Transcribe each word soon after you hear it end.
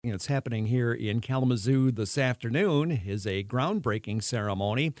It's happening here in Kalamazoo this afternoon is a groundbreaking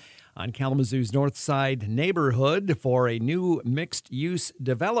ceremony on Kalamazoo's North Side neighborhood for a new mixed-use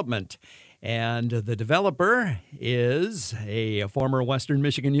development. And the developer is a former Western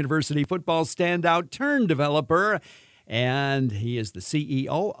Michigan University football standout turned developer, and he is the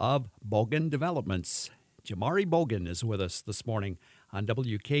CEO of Bogan Developments. Jamari Bogan is with us this morning on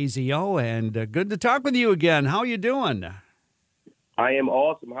WKZO, and good to talk with you again. How are you doing? I am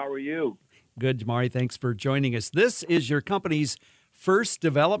awesome. How are you? Good, Jamari. Thanks for joining us. This is your company's first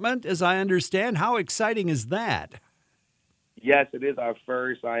development, as I understand. How exciting is that? Yes, it is our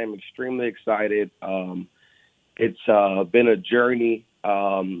first. I am extremely excited. It's been a journey,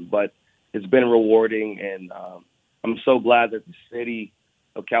 but it's been rewarding, and I'm so glad that the city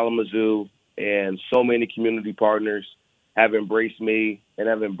of Kalamazoo and so many community partners have embraced me and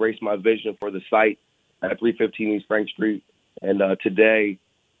have embraced my vision for the site at 315 East Frank Street. And today,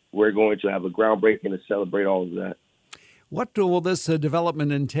 we're going to have a groundbreaking to celebrate all of that. What will this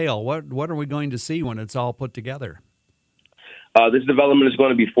development entail? What are we going to see when it's all put together? This development is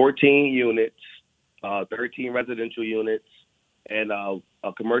going to be 14 units, 13 residential units, and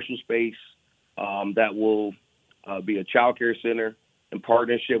a commercial space that will be a child care center in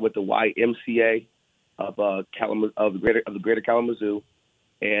partnership with the YMCA of the Greater Kalamazoo.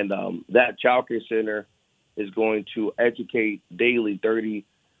 And that child care center is going to educate daily 30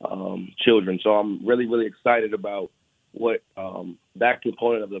 children. So I'm really, really excited about what that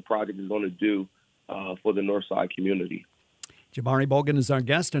component of the project is going to do for the Northside community. Jamari Bogan is our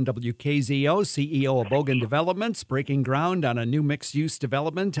guest on WKZO, CEO of Bogan Developments, breaking ground on a new mixed-use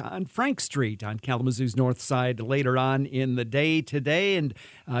development on Frank Street on Kalamazoo's North Side later on in the day today. And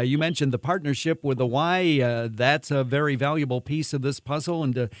you mentioned the partnership with the Y. That's a very valuable piece of this puzzle,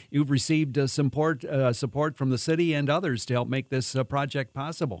 and you've received support from the city and others to help make this project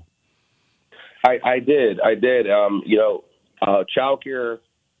possible. I did. Childcare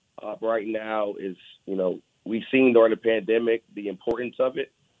right now is, we've seen during the pandemic the importance of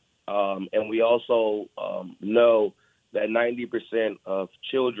it. And we also know that 90% of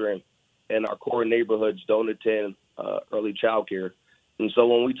children in our core neighborhoods don't attend early child care. And so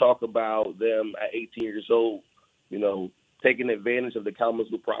when we talk about them at 18 years old, taking advantage of the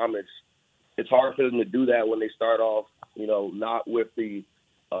Kalamazoo Promise, it's hard for them to do that when they start off, not with the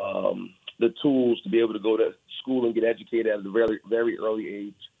tools to be able to go to school and get educated at a very, very early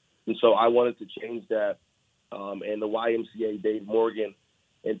age. And so I wanted to change that. And the YMCA, Dave Morgan,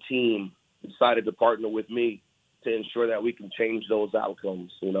 and team decided to partner with me to ensure that we can change those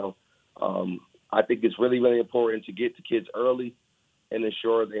outcomes. I think it's really, really important to get to kids early and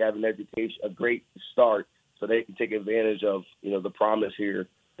ensure they have an education, a great start, so they can take advantage of, the promise here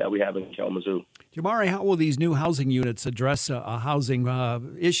that we have in Kalamazoo. Jamari, how will these new housing units address a housing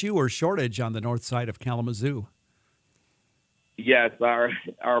issue or shortage on the north side of Kalamazoo? Yes, our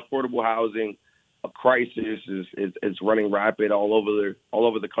affordable housing crisis is running rapid all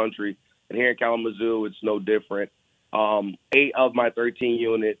over the country, and here in Kalamazoo, it's no different. 8 of my 13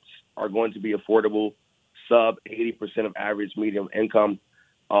 units are going to be affordable, sub 80% of average medium income,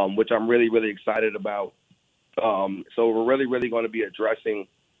 which I'm really, really excited about. So we're really, really going to be addressing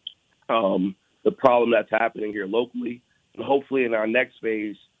the problem that's happening here locally, and hopefully in our next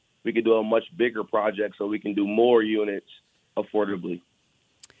phase, we can do a much bigger project so we can do more units affordably.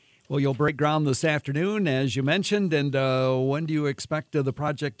 Well, you'll break ground this afternoon, as you mentioned, and when do you expect the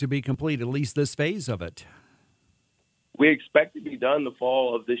project to be complete, at least this phase of it? We expect to be done the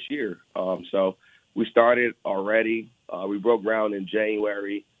fall of this year. So we started already. We broke ground in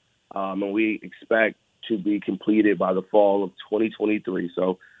January, and we expect to be completed by the fall of 2023.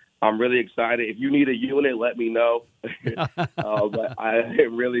 So I'm really excited. If you need a unit, let me know. But I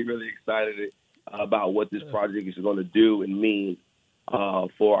am really, really excited about what this project is going to do and mean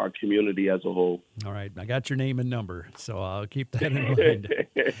for our community as a whole. All right. I got your name and number, so I'll keep that in mind.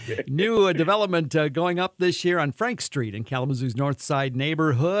 New development going up this year on Frank Street in Kalamazoo's North Side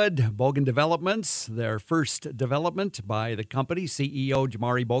neighborhood. Bogan Developments, their first development by the company. CEO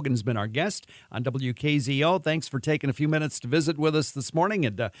Jamari Bogan has been our guest on WKZO. Thanks for taking a few minutes to visit with us this morning,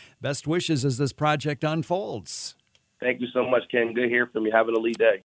 and best wishes as this project unfolds. Thank you so much, Ken. Good to hear from you. Have an elite day.